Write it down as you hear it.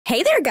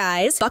Hey there,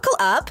 guys! Buckle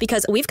up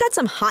because we've got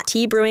some hot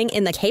tea brewing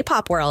in the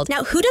K-pop world.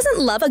 Now, who doesn't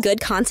love a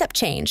good concept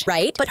change,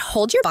 right? But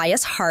hold your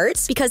biased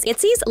hearts because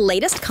ITZY's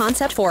latest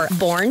concept for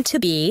Born to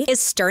Be is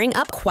stirring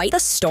up quite the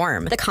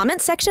storm. The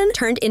comment section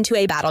turned into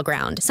a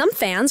battleground. Some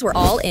fans were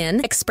all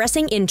in,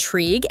 expressing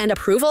intrigue and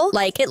approval,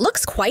 like it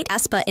looks quite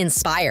aespa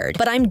inspired,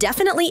 but I'm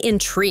definitely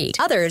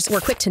intrigued. Others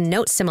were quick to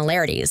note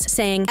similarities,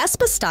 saying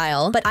aespa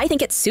style, but I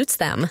think it suits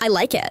them. I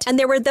like it. And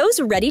there were those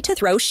ready to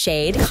throw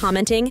shade,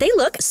 commenting, they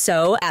look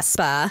so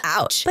aespa.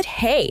 Ouch. But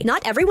hey,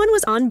 not everyone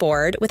was on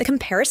board with a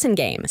comparison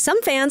game.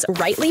 Some fans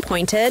rightly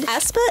pointed,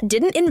 aespa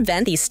didn't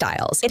invent these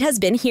styles. It has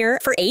been here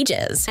for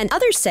ages. And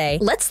others say,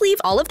 let's leave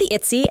all of the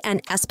ITZY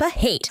and aespa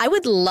hate. I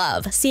would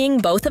love seeing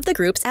both of the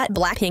groups at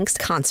BLACKPINK's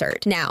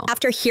concert. Now,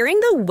 after hearing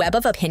the web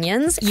of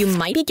opinions, you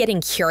might be getting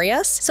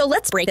curious, so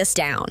let's break this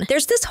down.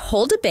 There's this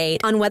whole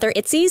debate on whether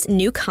ITZY's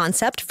new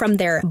concept from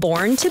their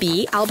Born to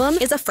Be album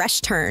is a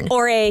fresh turn,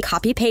 or a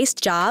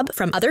copy-paste job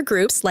from other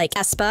groups like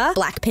aespa,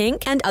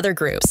 BLACKPINK, and other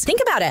groups. Think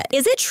about it.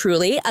 Is it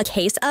truly a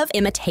case of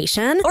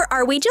imitation, or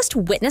are we just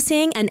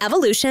witnessing an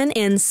evolution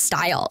in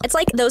style? It's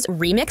like those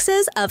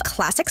remixes of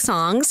classic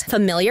songs,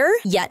 familiar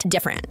yet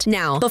different.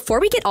 Now,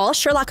 before we get all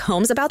Sherlock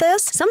Holmes about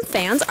this, some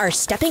fans are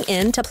stepping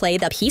in to play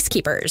the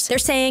peacekeepers. They're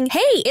saying,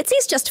 hey,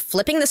 ITZY's just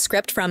flipping the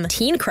script from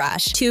teen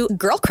crush to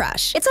girl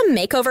crush. It's a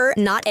makeover,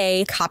 not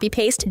a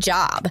copy-paste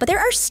job. But there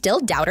are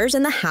still doubters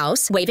in the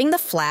house waving the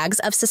flags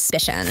of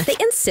suspicion. They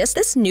insist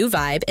this new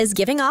vibe is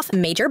giving off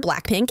major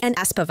BLACKPINK and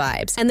aespa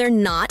vibes, and they're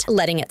not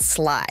letting it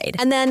slide.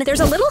 And then there's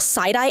a little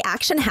side-eye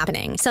action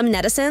happening. Some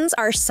netizens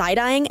are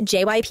side-eyeing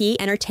JYP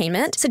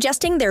Entertainment,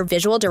 suggesting their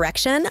visual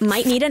direction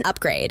might need an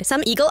upgrade.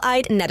 Some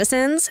eagle-eyed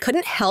netizens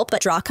couldn't help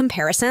but draw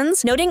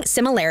comparisons, noting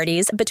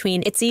similarities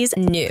between ITZY's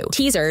new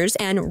teasers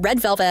and Red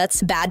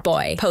Velvet's Bad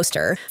Boy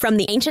poster from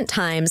the ancient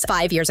times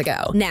 5 years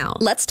ago. Now,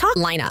 let's talk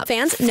lineup.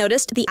 Fans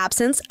noticed the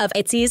absence of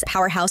ITZY's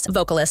powerhouse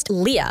vocalist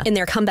Leah in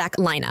their comeback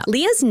lineup.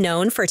 Leah's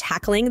known for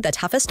tackling the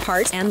toughest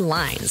parts and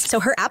lines, so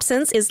her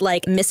absence is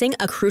like missing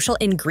a crucial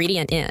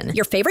ingredient in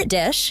your favorite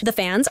dish. The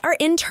fans are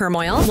in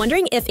turmoil,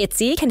 wondering if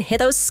ITZY can hit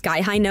those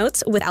sky-high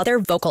notes without their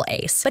vocal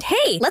ace. But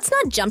hey, let's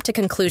not jump to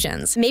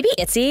conclusions. Maybe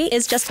ITZY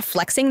is just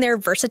flexing their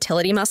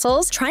versatility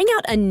muscles, trying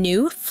out a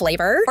new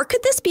flavor? Or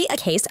could this be a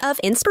case of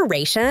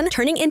inspiration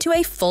turning into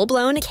a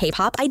full-blown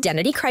K-pop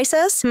identity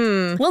crisis?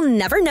 We'll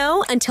never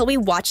know until we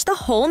watch the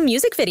whole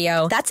music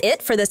video. That's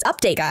it for this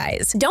update,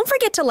 guys. Don't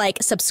forget to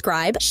like,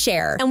 subscribe,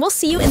 share, and we'll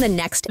see you in the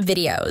next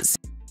videos.